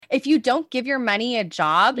if you don't give your money a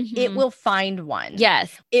job, it Mhm. will find one.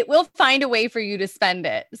 Yes. It will find a way for you to spend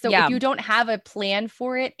it. So Yeah. if you don't have a plan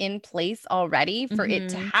for it in place already, for it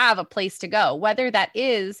to Mhm. have a place to go, whether that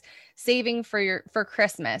is saving for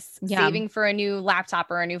Christmas, Yeah. saving for a new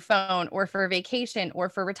laptop or a new phone, or for vacation or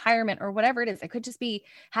for retirement or whatever it is. It could just be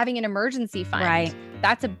having an emergency fund. Right.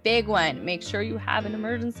 That's a big one. Make sure you have an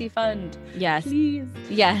emergency fund. Yes. Please.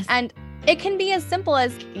 Yes. And it can be as simple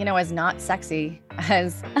as, as not sexy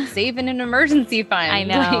as saving an emergency fund. I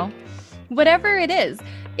know. Whatever it is,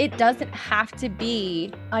 it doesn't have to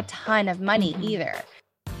be a ton of money either.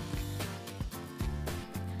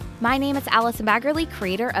 My name is Allison Baggerly,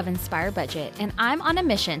 creator of Inspired Budget, and I'm on a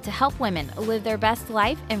mission to help women live their best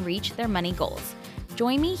life and reach their money goals.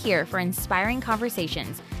 Join me here for inspiring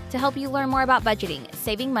conversations to help you learn more about budgeting,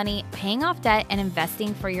 saving money, paying off debt, and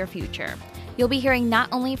investing for your future. You'll be hearing not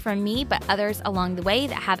only from me, but others along the way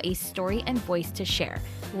that have a story and voice to share.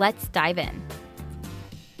 Let's dive in.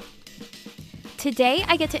 Today,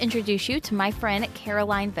 I get to introduce you to my friend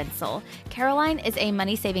Caroline Wenzel. Caroline is a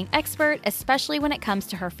money-saving expert, especially when it comes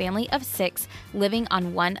to her family of 6 living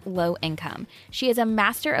on one low income. She is a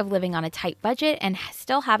master of living on a tight budget and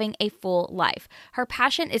still having a full life. Her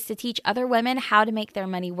passion is to teach other women how to make their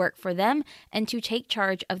money work for them and to take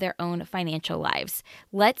charge of their own financial lives.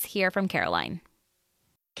 Let's hear from Caroline.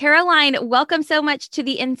 Caroline, welcome so much to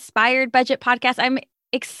the Inspired Budget podcast. I'm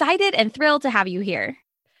excited and thrilled to have you here.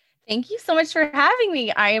 Thank you so much for having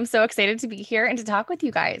me. I am so excited to be here and to talk with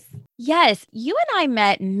you guys. Yes, you and I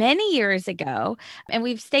met many years ago, and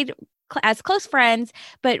we've stayed as close friends.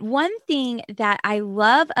 But one thing that I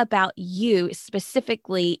love about you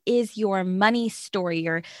specifically is your money story,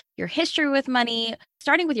 your history with money,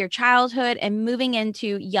 starting with your childhood and moving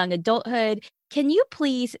into young adulthood. Can you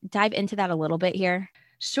please dive into that a little bit here?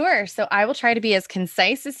 Sure. So I will try to be as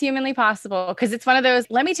concise as humanly possible because it's one of those,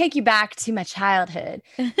 let me take you back to my childhood.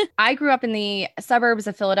 I grew up in the suburbs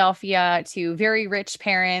of Philadelphia to very rich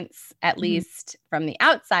parents, at least from the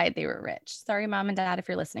outside, they were rich. Sorry, mom and dad, if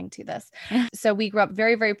you're listening to this. So we grew up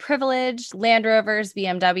very, very privileged, Land Rovers,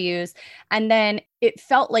 BMWs. And then it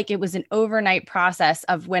felt like it was an overnight process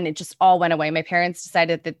of when it just all went away. My parents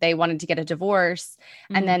decided that they wanted to get a divorce.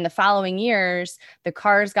 And then the following years, the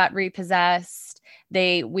cars got repossessed.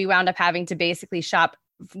 We wound up having to basically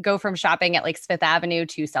go from shopping at like Fifth Avenue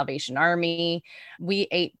to Salvation Army. We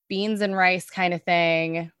ate beans and rice kind of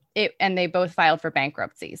thing. And they both filed for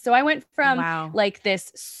bankruptcy. So I went from like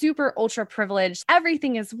this super ultra privileged,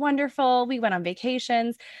 everything is wonderful, we went on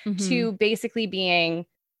vacations, to basically being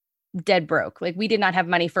dead broke. Like we did not have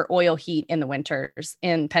money for oil heat in the winters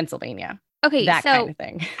in Pennsylvania. Okay, that so kind of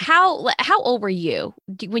thing. How old were you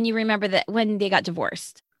when you remember that when they got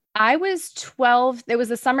divorced? I was 12. It was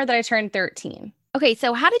the summer that I turned 13. Okay,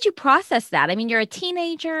 so how did you process that? I mean, you're a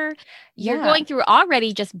teenager. You're going through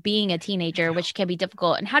already just being a teenager, which can be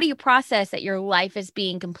difficult. And how do you process that your life is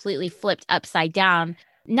being completely flipped upside down,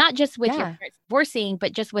 not just with your parents divorcing,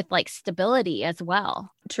 but just with like stability as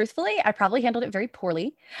well? Truthfully, I probably handled it very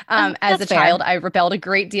poorly. As a child, I rebelled a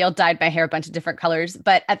great deal, dyed my hair a bunch of different colors.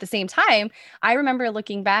 But at the same time, I remember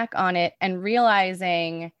looking back on it and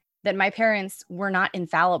realizing that my parents were not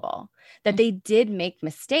infallible, that they did make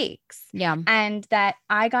mistakes. Yeah. And that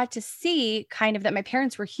I got to see kind of that my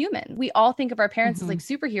parents were human. We all think of our parents as like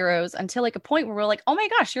superheroes until like a point where we're like, oh my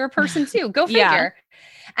gosh, you're a person too. Go figure.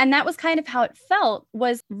 And that was kind of how it felt,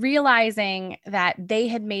 was realizing that they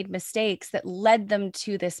had made mistakes that led them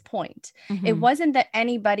to this point. It wasn't that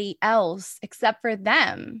anybody else except for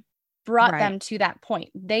them brought them to that point.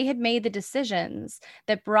 They had made the decisions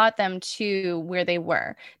that brought them to where they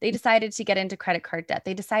were. They decided to get into credit card debt.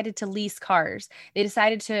 They decided to lease cars. They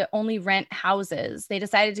decided to only rent houses. They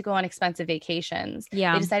decided to go on expensive vacations.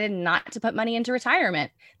 Yeah. They decided not to put money into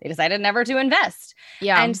retirement. They decided never to invest.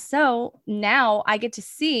 Yeah. And so now I get to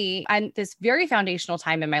see at this very foundational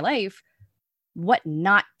time in my life what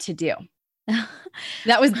not to do.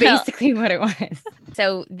 That was basically what it was.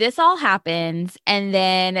 So this all happens, and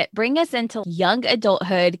then bring us into young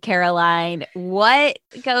adulthood, Caroline. What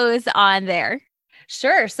goes on there?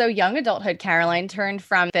 Sure. So young adulthood, Caroline turned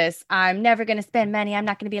from this, I'm never going to spend money, I'm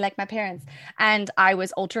not going to be like my parents. And I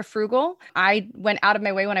was ultra frugal. I went out of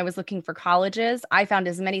my way when I was looking for colleges. I found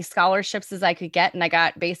as many scholarships as I could get, and I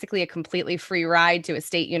got basically a completely free ride to a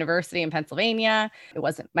state university in Pennsylvania. It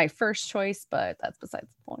wasn't my first choice, but that's besides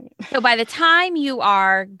the point. So by the time you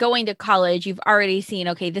are going to college, you've already seen,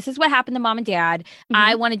 okay, this is what happened to mom and dad.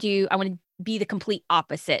 I want to be the complete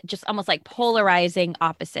opposite, just almost like polarizing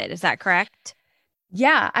opposite. Is that correct?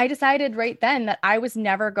 Yeah, I decided right then that I was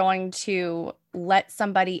never going to let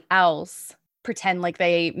somebody else pretend like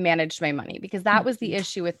they managed my money, because that was the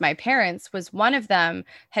issue with my parents. Was one of them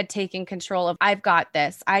had taken control of, I've got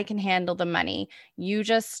this, I can handle the money, you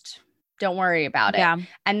just don't worry about it.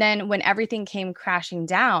 And then when everything came crashing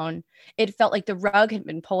down, it felt like the rug had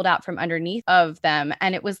been pulled out from underneath of them.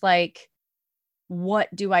 And it was like,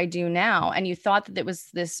 what do I do now? And you thought that it was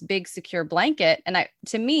this big secure blanket. And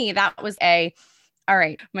to me, that was all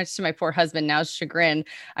right, much to my poor husband now's chagrin,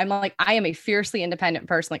 I'm like, I am a fiercely independent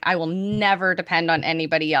person. Like, I will never depend on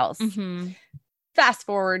anybody else. Fast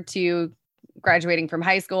forward to graduating from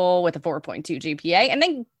high school with a 4.2 GPA, and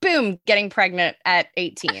then boom, getting pregnant at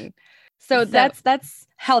 18. So that's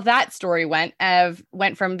how that story went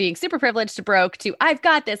from being super privileged to broke to I've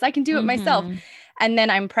got this, I can do it myself. And then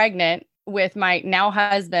I'm pregnant with my now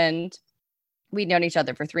husband. We'd known each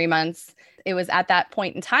other for 3 months. It was at that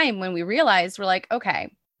point in time when we realized, we're like,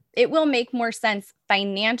 okay, it will make more sense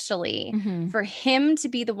financially for him to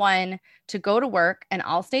be the one to go to work, and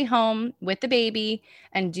I'll stay home with the baby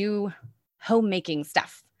and do homemaking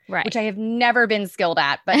stuff. Right. Which I have never been skilled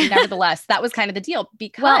at, but nevertheless, that was kind of the deal,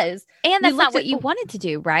 because and that's not what you wanted to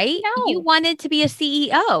do, right? No. You wanted to be a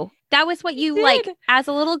CEO. That was what you like as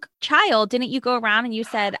a little child. Didn't you go around and you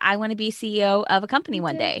said, I want to be CEO of a company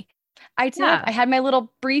one day? I did. Yeah. I had my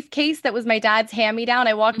little briefcase that was my dad's hand-me-down.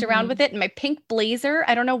 I walked around with it, and my pink blazer.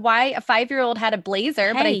 I don't know why a 5-year-old had a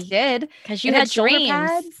blazer, but I did. Because you had dreams.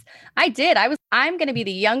 Pads. I did. I'm going to be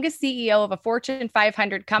the youngest CEO of a Fortune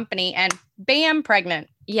 500 company, and bam, pregnant.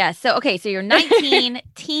 Yeah. So you're 19,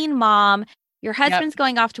 teen mom. Your husband's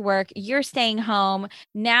going off to work. You're staying home.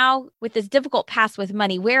 Now, with this difficult past with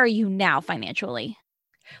money, where are you now financially?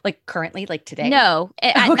 Like currently, like today? No,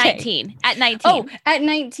 at 19. At 19. Oh, at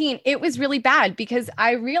 19. It was really bad, because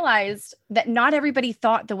I realized that not everybody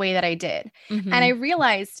thought the way that I did. And I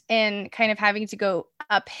realized in kind of having to go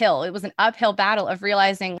uphill, it was an uphill battle of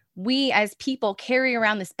realizing we as people carry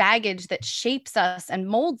around this baggage that shapes us and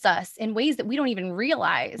molds us in ways that we don't even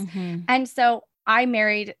realize. And so I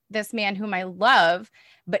married this man whom I love,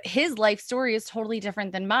 but his life story is totally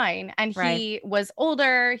different than mine. And he was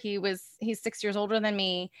older. He's 6 years older than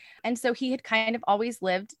me. And so he had kind of always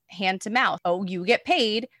lived hand to mouth. Oh, you get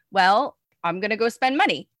paid. Well, I'm going to go spend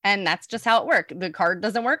money. And that's just how it worked. The card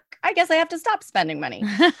doesn't work. I guess I have to stop spending money.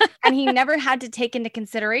 And he never had to take into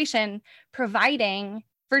consideration providing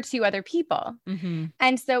for 2 other people.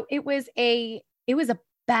 And so it was a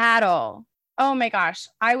battle. Oh my gosh,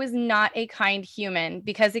 I was not a kind human,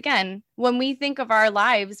 because again, when we think of our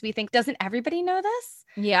lives, we think, doesn't everybody know this?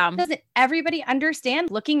 Yeah. Doesn't everybody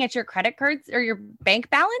understand looking at your credit cards or your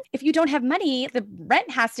bank balance? If you don't have money, the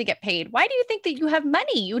rent has to get paid. Why do you think that you have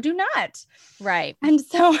money? You do not. Right. And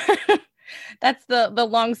so that's the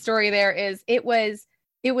long story there is it was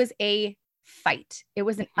a fight. It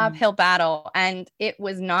was an uphill battle, and it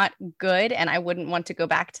was not good. And I wouldn't want to go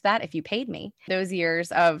back to that if you paid me those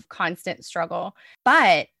years of constant struggle.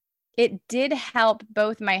 But it did help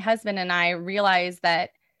both my husband and I realize that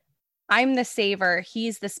I'm the saver,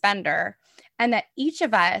 he's the spender, and that each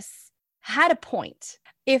of us had a point.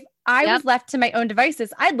 If I was left to my own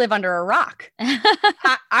devices, I'd live under a rock.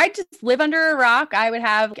 I'd just live under a rock.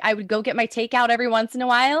 I would go get my takeout every once in a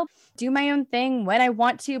while, do my own thing when I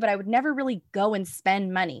want to, but I would never really go and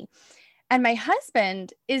spend money. And my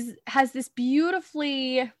husband has this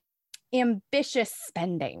beautifully ambitious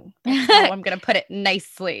spending. That's how I'm going to put it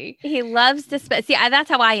nicely. He loves to spend. See, that's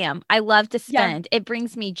how I am. I love to spend. It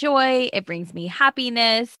brings me joy. It brings me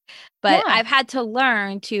happiness. But I've had to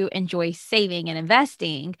learn to enjoy saving and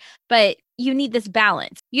investing. But you need this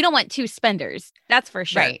balance. You don't want 2 spenders. That's for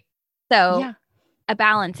sure. Right. So a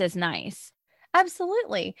balance is nice.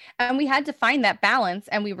 Absolutely. And we had to find that balance,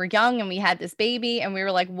 and we were young and we had this baby and we were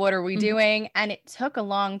like, what are we doing? And it took a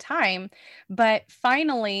long time, but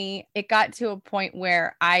finally it got to a point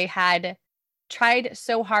where I had tried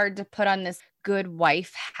so hard to put on this good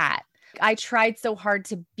wife hat. I tried so hard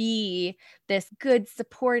to be this good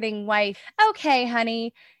supporting wife. Okay,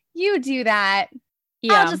 honey, you do that.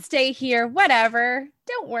 I'll just stay here. Whatever.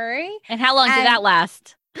 Don't worry. And how long did that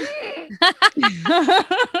last?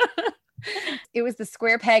 It was the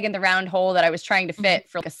square peg in the round hole that I was trying to fit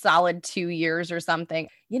for like a solid 2 years or something.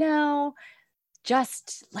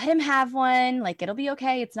 Just let him have one. Like, it'll be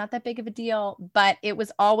okay. It's not that big of a deal. But it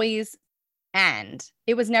was always, and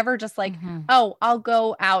it was never just like, oh, I'll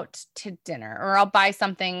go out to dinner or I'll buy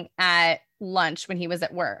something at lunch when he was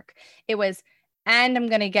at work. It was, and I'm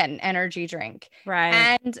going to get an energy drink. Right.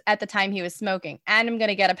 And at the time he was smoking, and I'm going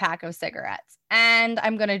to get a pack of cigarettes, and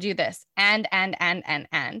I'm going to do this. And.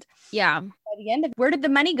 Yeah. By the end of, where did the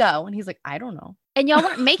money go? And he's like, I don't know. And y'all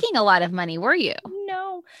weren't making a lot of money, were you?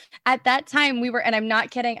 No, know. At that time we were, and I'm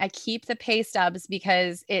not kidding, I keep the pay stubs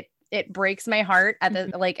because it breaks my heart at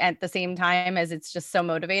the at the same time as it's just so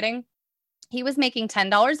motivating. He was making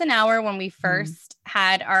 $10 an hour when we first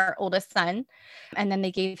had our oldest son. And then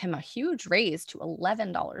they gave him a huge raise to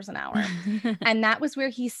 $11 an hour. And that was where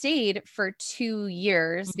he stayed for 2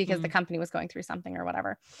 years because the company was going through something or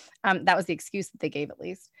whatever. That was the excuse that they gave, at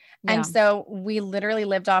least. Yeah. And so we literally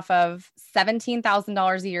lived off of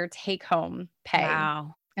 $17,000 a year take home pay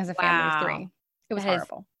as a family of 3. It was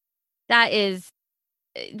horrible.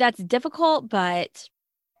 That's difficult, but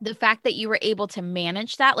the fact that you were able to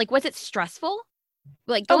manage that, like, was it stressful?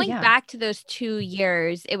 Like going back to those 2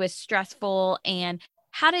 years, it was stressful. And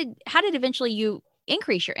how did eventually you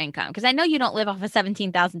increase your income? Because I know you don't live off of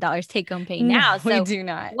 $17,000 take home pay now. No, we do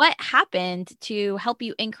not. What happened to help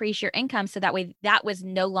you increase your income so that way that was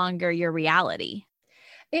no longer your reality?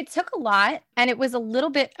 It took a lot, and it was a little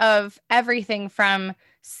bit of everything from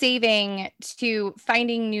saving to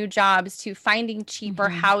finding new jobs to finding cheaper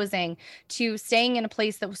housing to staying in a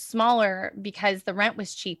place that was smaller because the rent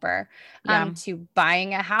was cheaper, to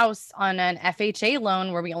buying a house on an FHA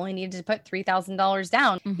loan where we only needed to put $3,000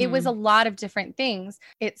 down. It was a lot of different things.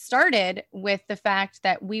 It started with the fact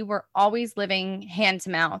that we were always living hand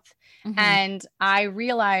to mouth. And I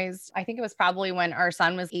realized, I think it was probably when our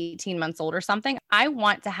son was 18 months old or something, I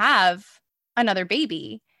want to have another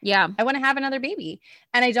baby. Yeah. I want to have another baby,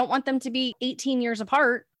 and I don't want them to be 18 years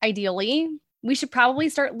apart. Ideally, we should probably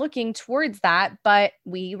start looking towards that. But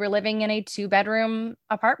we were living in a 2-bedroom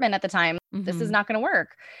apartment at the time. This is not going to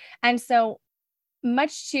work. And so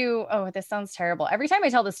much to, this sounds terrible. Every time I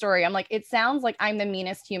tell the story, I'm like, it sounds like I'm the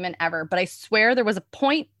meanest human ever, but I swear there was a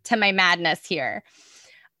point to my madness here.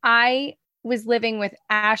 I was living with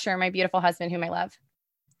Asher, my beautiful husband, whom I love.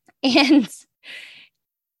 And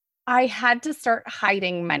I had to start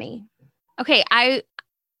hiding money. Okay, I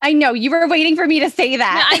know you were waiting for me to say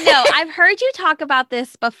that. No, I know. I've heard you talk about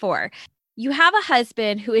this before. You have a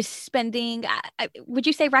husband who is spending, would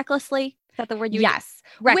you say recklessly? Is that the word you Yes.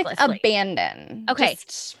 Recklessly. With abandon. Okay.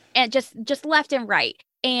 And just left and right.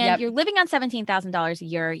 And you're living on $17,000 a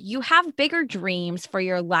year. You have bigger dreams for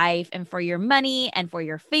your life and for your money and for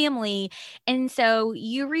your family. And so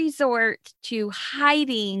you resort to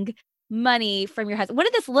hiding money from your husband. What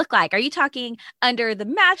did this look like? Are you talking under the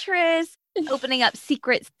mattress, opening up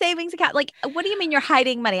secret savings account? Like, what do you mean you're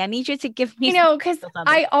hiding money? I need you to give me, because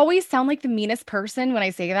I always sound like the meanest person when I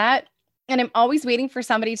say that. And I'm always waiting for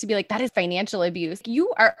somebody to be like, that is financial abuse.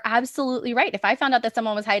 You are absolutely right. If I found out that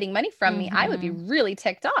someone was hiding money from me, I would be really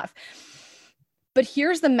ticked off. But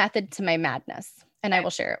here's the method to my madness, and I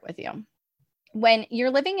will share it with you. When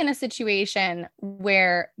you're living in a situation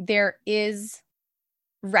where there is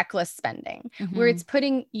reckless spending, where it's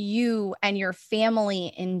putting you and your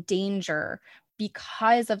family in danger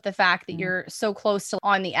because of the fact that you're so close to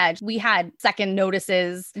on the edge. We had second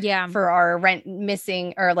notices for our rent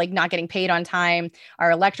missing or like not getting paid on time.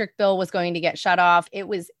 Our electric bill was going to get shut off. It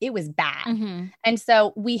was bad. And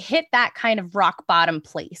so we hit that kind of rock bottom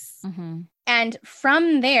place. And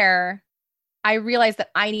from there, I realized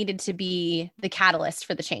that I needed to be the catalyst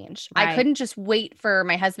for the change. Right. I couldn't just wait for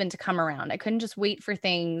my husband to come around. I couldn't just wait for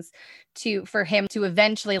things for him to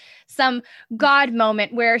eventually, some God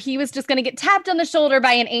moment where he was just going to get tapped on the shoulder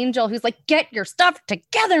by an angel who's like, get your stuff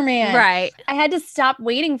together, man. Right. I had to stop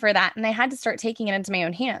waiting for that. And I had to start taking it into my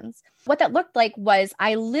own hands. What that looked like was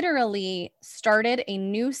I literally started a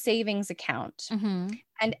new savings account.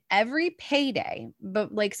 And every payday,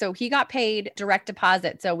 so he got paid direct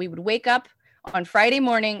deposit. So we would wake up on Friday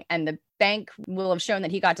morning and the bank will have shown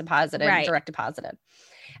that he got deposited, direct deposited.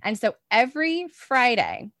 And so every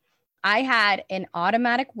Friday I had an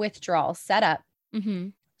automatic withdrawal set up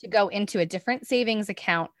to go into a different savings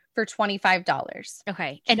account for $25.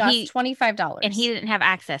 Okay. And he $25. And he didn't have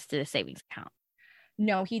access to the savings account.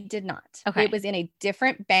 No, he did not. Okay. It was in a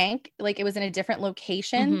different bank. Like it was in a different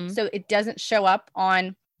location. So it doesn't show up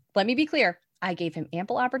on, let me be clear. I gave him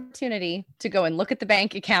ample opportunity to go and look at the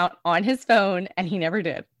bank account on his phone, and he never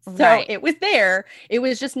did. So it was there. It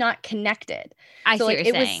was just not connected. I see what you're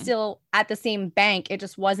saying. It was still at the same bank. It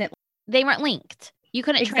just wasn't. They weren't linked. You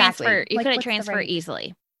couldn't transfer. You couldn't transfer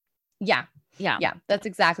easily. Yeah. That's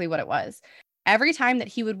exactly what it was. Every time that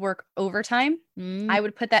he would work overtime, I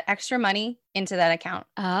would put that extra money into that account.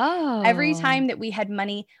 Oh. Every time that we had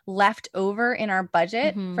money left over in our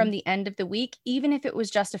budget from the end of the week, even if it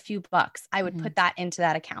was just a few bucks, I would put that into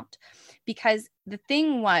that account. Because the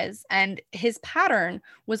thing was, and his pattern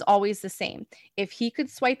was always the same. If he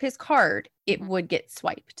could swipe his card, it would get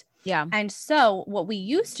swiped. Yeah. And so what we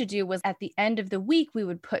used to do was at the end of the week, we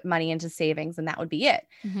would put money into savings and that would be it.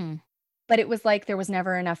 But it was like there was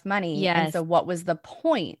never enough money. Yes. And so what was the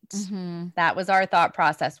point? That was our thought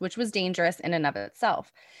process, which was dangerous in and of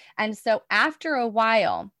itself. And so after a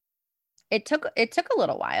while, it took a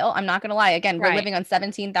little while. I'm not going to lie. Again, we're living on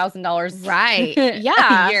 $17,000 right.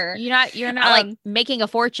 Yeah. a year. You're not like making a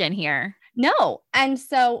fortune here. No. And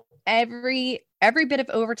so every bit of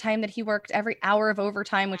overtime that he worked, every hour of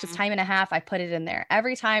overtime, which is time and a half, I put it in there.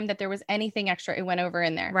 Every time that there was anything extra, it went over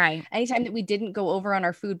in there. Right. Anytime that we didn't go over on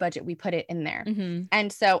our food budget, we put it in there.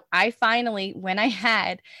 And so I finally, when I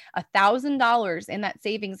had $1,000 in that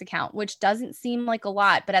savings account, which doesn't seem like a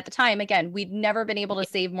lot, but at the time, again, we'd never been able to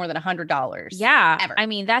save more than $100. Yeah. Ever. I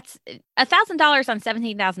mean, that's $1,000 on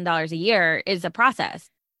 $17,000 a year is a process.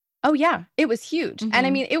 Oh, yeah. It was huge. And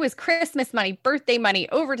I mean, it was Christmas money, birthday money,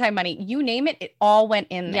 overtime money, you name it. It all went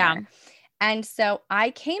in there. Yeah. And so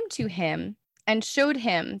I came to him and showed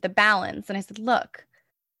him the balance. And I said, look,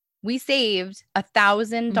 we saved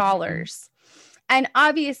 $1,000. And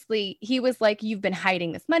obviously he was like, you've been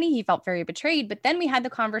hiding this money. He felt very betrayed. But then we had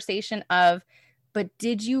the conversation of, but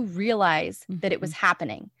did you realize that it was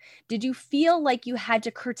happening? Did you feel like you had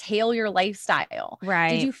to curtail your lifestyle? Right.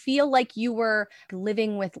 Did you feel like you were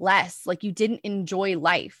living with less, like you didn't enjoy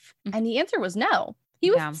life? And the answer was no.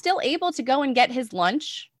 He was still able to go and get his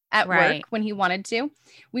lunch at work when he wanted to.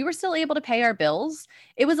 We were still able to pay our bills.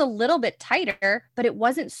 It was a little bit tighter, but it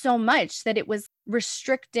wasn't so much that it was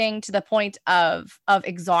restricting to the point of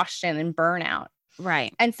exhaustion and burnout.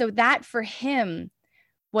 Right. And so that for him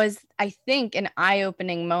was, I think, an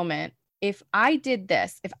eye-opening moment. If I,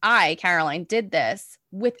 Caroline, did this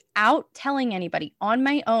without telling anybody on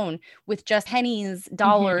my own with just pennies,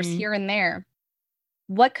 dollars here and there,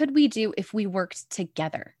 what could we do if we worked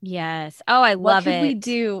together? Yes. Oh, I love it. What could we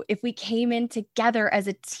do if we came in together as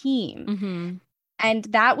a team? And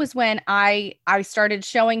that was when I started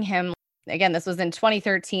showing him. Again, this was in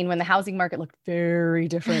 2013 when the housing market looked very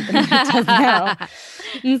different than it does now.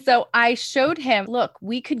 And so I showed him, look,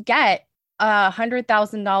 we could get a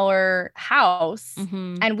 $100,000 house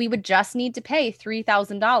and we would just need to pay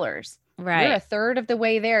 $3,000. Right. We're a third of the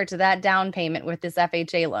way there to that down payment with this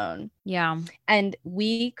FHA loan. Yeah. And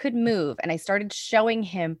we could move. And I started showing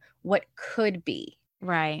him what could be.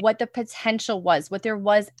 Right. What the potential was, what there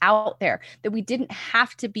was out there, that we didn't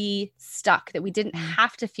have to be stuck, that we didn't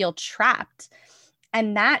have to feel trapped.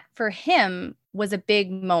 And that for him was a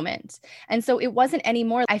big moment. And so it wasn't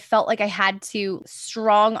anymore. I felt like I had to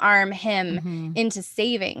strong arm him into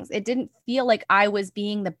savings. It didn't feel like I was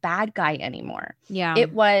being the bad guy anymore. Yeah.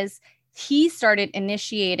 It was, he started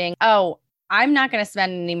initiating, I'm not going to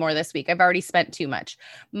spend any more this week. I've already spent too much.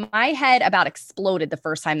 My head about exploded the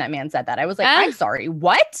first time that man said that. I was like, I'm sorry,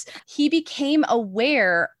 what? He became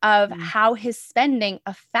aware of how his spending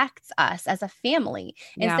affects us as a family.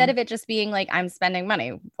 Instead of it just being like, I'm spending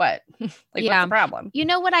money. What? What's the problem? You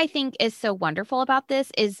know what I think is so wonderful about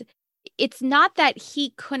this is it's not that he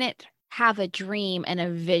couldn't have a dream and a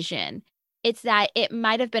vision. It's that it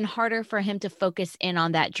might have been harder for him to focus in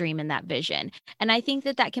on that dream and that vision. And I think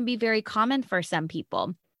that can be very common for some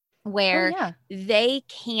people where they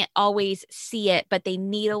can't always see it, but they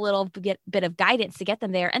need a little bit of guidance to get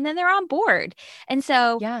them there. And then they're on board. And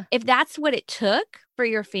so if that's what it took for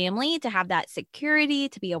your family to have that security,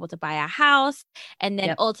 to be able to buy a house, and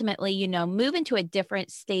then ultimately, move into a different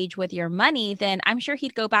stage with your money, then I'm sure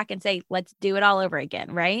he'd go back and say, let's do it all over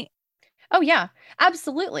again. Right. Oh, yeah,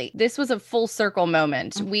 absolutely. This was a full circle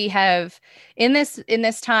moment. We have in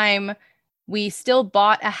this time, we still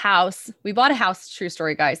bought a house. We bought a house. True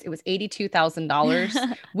story, guys. It was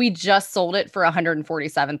 $82,000. We just sold it for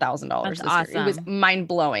 $147,000 this awesome. year. It was mind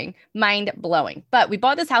blowing. But we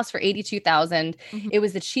bought this house for $82,000. It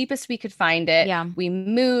was the cheapest we could find it. Yeah. We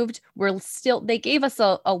moved. They gave us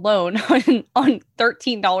a loan on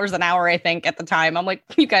 $13 an hour, I think, at the time. I'm like,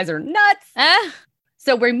 you guys are nuts.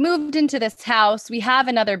 So we moved into this house. We have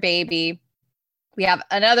another baby. We have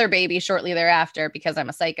another baby shortly thereafter because I'm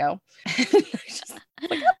a psycho. Just like,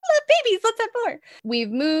 babies, let's have more. We've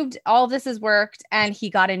moved. All this has worked. And he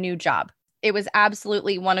got a new job. It was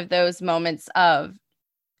absolutely one of those moments of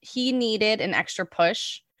he needed an extra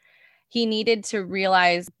push. He needed to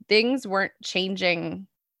realize things weren't changing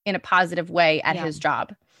in a positive way at his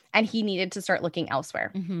job. And he needed to start looking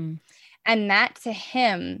elsewhere. And that to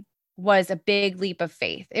him was a big leap of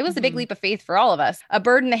faith. It was a big leap of faith for all of us. A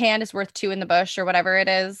bird in the hand is worth two in the bush or whatever it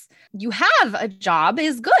is. You have a job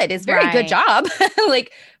is good. It's a very good job.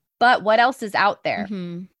 But what else is out there?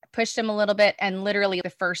 Pushed him a little bit. And literally the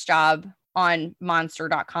first job on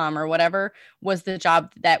monster.com or whatever was the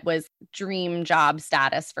job that was dream job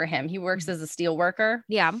status for him. He works as a steel worker.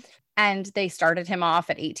 Yeah. And they started him off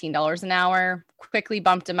at $18 an hour, quickly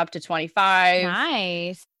bumped him up to 25.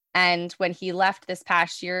 Nice. And when he left this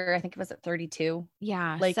past year, I think it was at 32.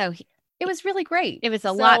 Yeah. Like, so it was really great. it was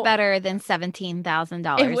a lot better than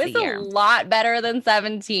 $17,000 It was a year. a lot better than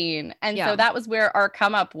 17. And Yeah. so that was where our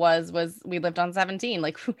come up was we lived on 17,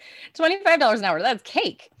 like $25 an hour. That's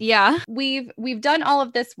cake. Yeah. We've done all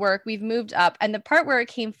of this work. We've moved up. And the part where it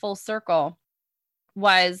came full circle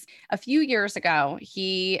was a few years ago,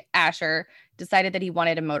 Asher, decided that he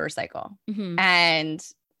wanted a motorcycle. Mhm. And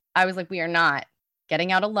I was like, we are not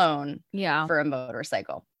getting out a loan Yeah. for a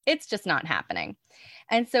motorcycle. It's just not happening.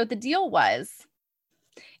 And so the deal was,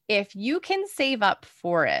 if you can save up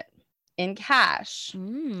for it in cash,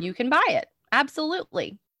 you can buy it.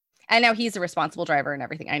 Absolutely. And now he's a responsible driver and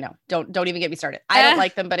everything. I know. Don't even get me started. I don't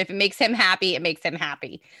like them, but if it makes him happy, it makes him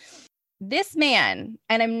happy. This man,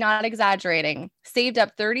 and I'm not exaggerating, saved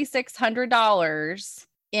up $3,600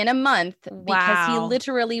 in a month because he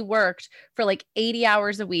literally worked for like 80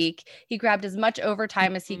 hours a week. He grabbed as much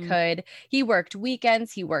overtime as he could. He worked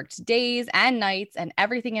weekends, he worked days and nights and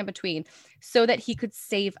everything in between so that he could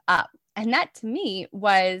save up. And that to me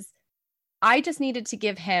was, I just needed to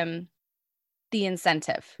give him the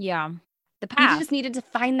incentive. Yeah. The path. He just needed to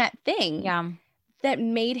find that thing that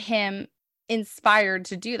made him inspired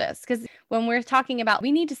to do this. Because when we're talking about,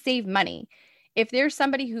 we need to save money. If there's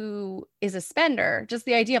somebody who is a spender, just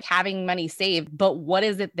the idea of having money saved, but what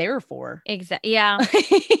is it there for? Exactly. Yeah.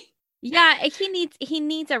 Yeah. He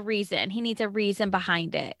needs a reason. He needs a reason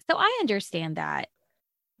behind it. So I understand that.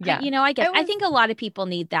 Yeah. I think a lot of people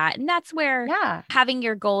need that. And that's where having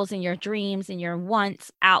your goals and your dreams and your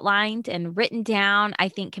wants outlined and written down, I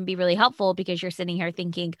think can be really helpful, because you're sitting here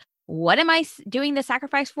thinking, what am I doing the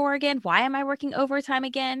sacrifice for again? Why am I working overtime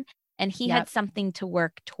again? And he had something to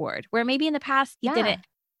work toward, where maybe in the past he didn't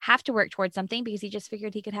have to work towards something because he just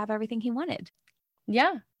figured he could have everything he wanted.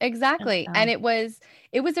 Yeah, exactly. And it was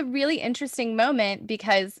a really interesting moment,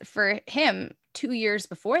 because for him, 2 years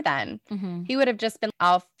before then, he would have just been,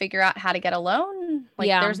 I'll figure out how to get a loan. Like,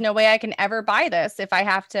 there's no way I can ever buy this if I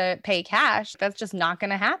have to pay cash. That's just not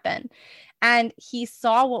going to happen. And he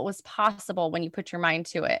saw what was possible when you put your mind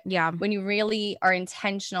to it. Yeah. When you really are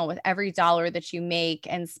intentional with every dollar that you make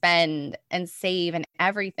and spend and save and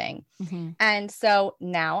everything. And so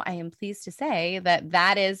now I am pleased to say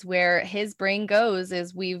that is where his brain goes,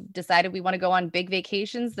 is we've decided we want to go on big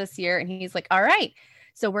vacations this year. And he's like, all right,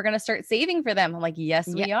 so we're going to start saving for them. I'm like, yes,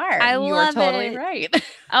 we are. You are totally right.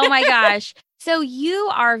 Oh my gosh. So you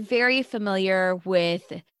are very familiar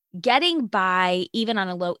with getting by even on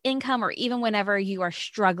a low income, or even whenever you are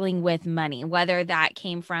struggling with money, whether that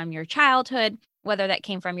came from your childhood, whether that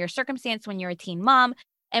came from your circumstance when you're a teen mom,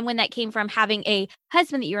 and when that came from having a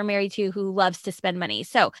husband that you were married to who loves to spend money.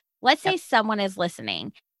 So let's say someone is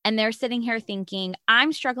listening and they're sitting here thinking,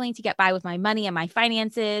 I'm struggling to get by with my money and my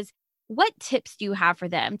finances. What tips do you have for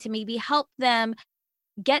them to maybe help them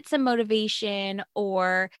get some motivation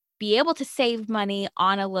or be able to save money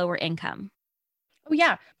on a lower income? Oh,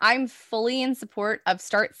 yeah. I'm fully in support of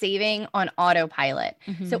start saving on autopilot.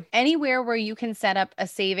 So anywhere where you can set up a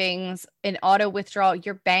savings, an auto withdrawal,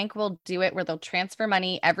 your bank will do it, where they'll transfer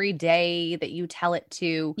money every day that you tell it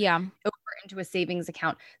to over into a savings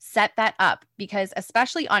account. Set that up, because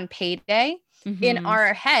especially on payday, in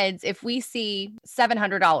our heads, if we see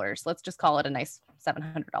 $700, let's just call it a nice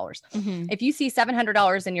 $700. If you see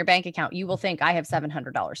 $700 in your bank account, you will think, I have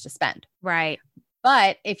 $700 to spend. Right.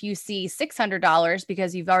 But if you see $600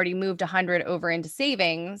 because you've already moved 100 over into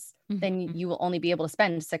savings, then you will only be able to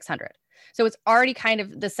spend 600. So it's already kind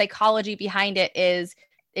of, the psychology behind it is,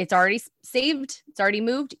 it's already saved. It's already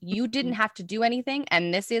moved. You didn't have to do anything.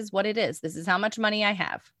 And this is what it is. This is how much money I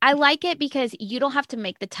have. I like it because you don't have to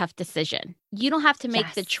make the tough decision. You don't have to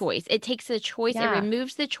make the choice. It takes the choice. It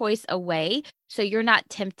removes the choice away. So you're not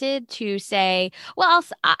tempted to say, well,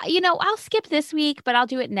 I'll skip this week, but I'll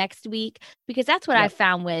do it next week. Because that's what I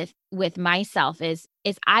found with myself is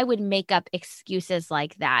I would make up excuses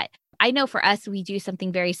like that. I know for us, we do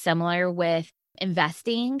something very similar with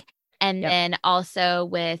investing. And then also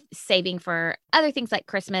with saving for other things like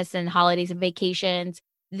Christmas and holidays and vacations.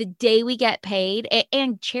 The day we get paid,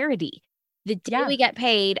 and charity. The day we get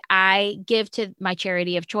paid, I give to my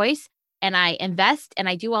charity of choice, and I invest, and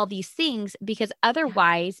I do all these things, because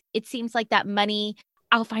otherwise it seems like that money,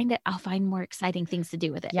 I'll find more exciting things to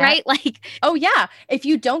do with it, right? Like, oh yeah. If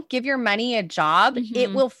you don't give your money a job,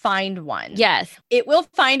 it will find one. Yes. It will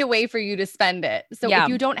find a way for you to spend it. So if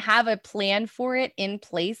you don't have a plan for it in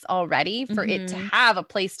place already, for it to have a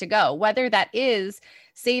place to go, whether that is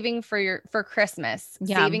saving for Christmas,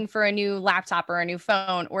 saving for a new laptop or a new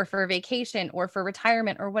phone, or for a vacation, or for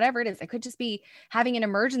retirement, or whatever it is. It could just be having an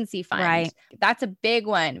emergency fund. Right. That's a big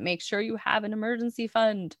one. Make sure you have an emergency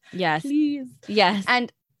fund. Yes. Please. Yes.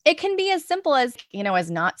 And it can be as simple as,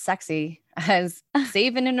 as not sexy as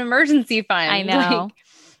saving an emergency fund. I know.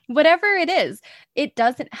 Whatever it is, it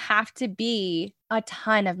doesn't have to be a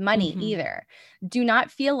ton of money either. Do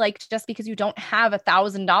not feel like just because you don't have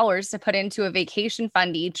 $1,000 to put into a vacation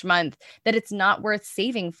fund each month that it's not worth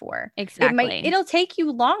saving for. Exactly. It'll take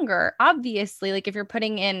you longer, obviously, like if you're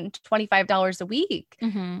putting in $25 a week.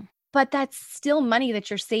 But that's still money that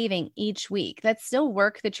you're saving each week. That's still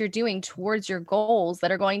work that you're doing towards your goals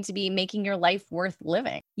that are going to be making your life worth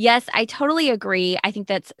living. Yes, I totally agree. I think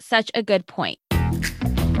that's such a good point.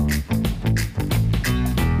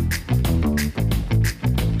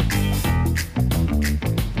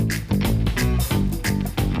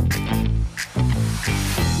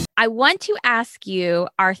 I want to ask you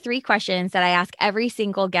our 3 questions that I ask every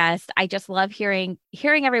single guest. I just love hearing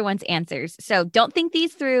everyone's answers. So don't think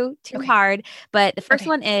these through too hard. But the first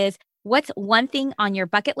one is, what's one thing on your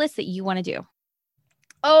bucket list that you want to do?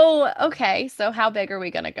 Oh, okay. So how big are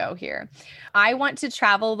we going to go here? I want to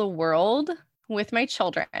travel the world with my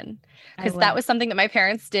children, because that was something that my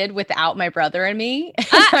parents did without my brother and me.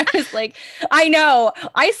 I was like, I know,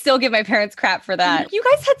 I still give my parents crap for that. You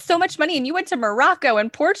guys had so much money and you went to Morocco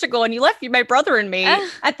and Portugal and you left my brother and me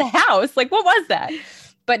at the house. Like, what was that?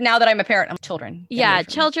 But now that I'm a parent, I'm children. Yeah,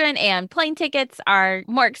 children and plane tickets are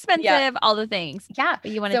more expensive, all the things. Yeah.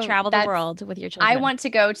 But you want to travel the world with your children. I want to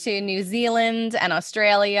go to New Zealand and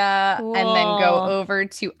Australia and then go over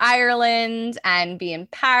to Ireland and be in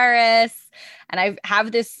Paris. And I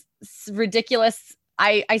have this ridiculous,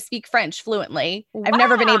 I speak French fluently. Wow. I've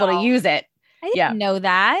never been able to use it. I didn't know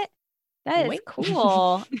that. That is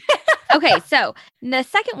cool. Okay, so the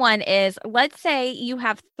second one is, let's say you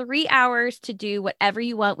have 3 hours to do whatever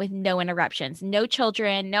you want with no interruptions, no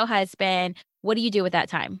children, no husband. What do you do with that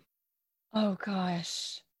time? Oh,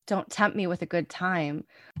 gosh. Don't tempt me with a good time.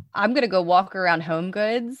 I'm going to go walk around Home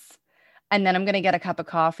Goods, and then I'm going to get a cup of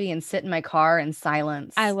coffee and sit in my car in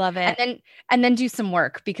silence. I love it. And then do some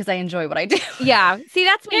work because I enjoy what I do. Yeah. See,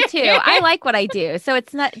 that's me too. I like what I do. So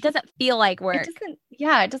it doesn't feel like work.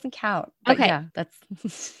 It doesn't count. But okay. Yeah,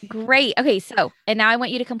 that's great. Okay. So, and now I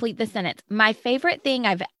want you to complete the sentence. My favorite thing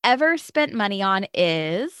I've ever spent money on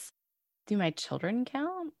is. Do my children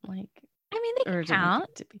count? Like, I mean, they can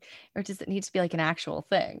count. Or does it need to be like an actual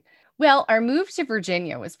thing? Well, our move to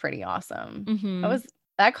Virginia was pretty awesome.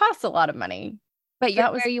 That costs a lot of money. But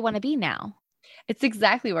you're where you want to be now. It's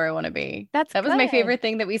exactly where I want to be. That was my favorite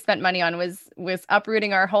thing that we spent money on was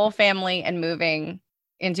uprooting our whole family and moving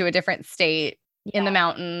into a different state in the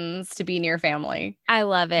mountains to be near family. I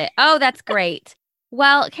love it. Oh, that's great.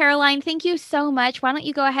 Well, Caroline, thank you so much. Why don't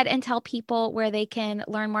you go ahead and tell people where they can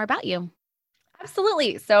learn more about you?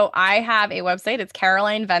 Absolutely. So I have a website. It's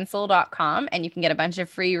carolinevenzel.com, and you can get a bunch of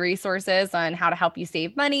free resources on how to help you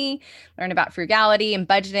save money, learn about frugality and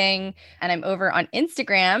budgeting. And I'm over on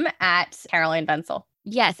Instagram at Caroline Venzel.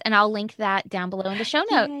 Yes. And I'll link that down below in the show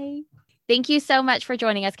notes. Yay. Thank you so much for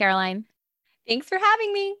joining us, Caroline. Thanks for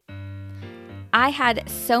having me. I had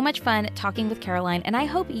so much fun talking with Caroline, and I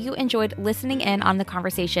hope you enjoyed listening in on the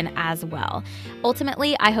conversation as well.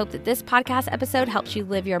 Ultimately, I hope that this podcast episode helps you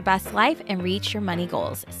live your best life and reach your money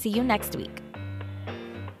goals. See you next week.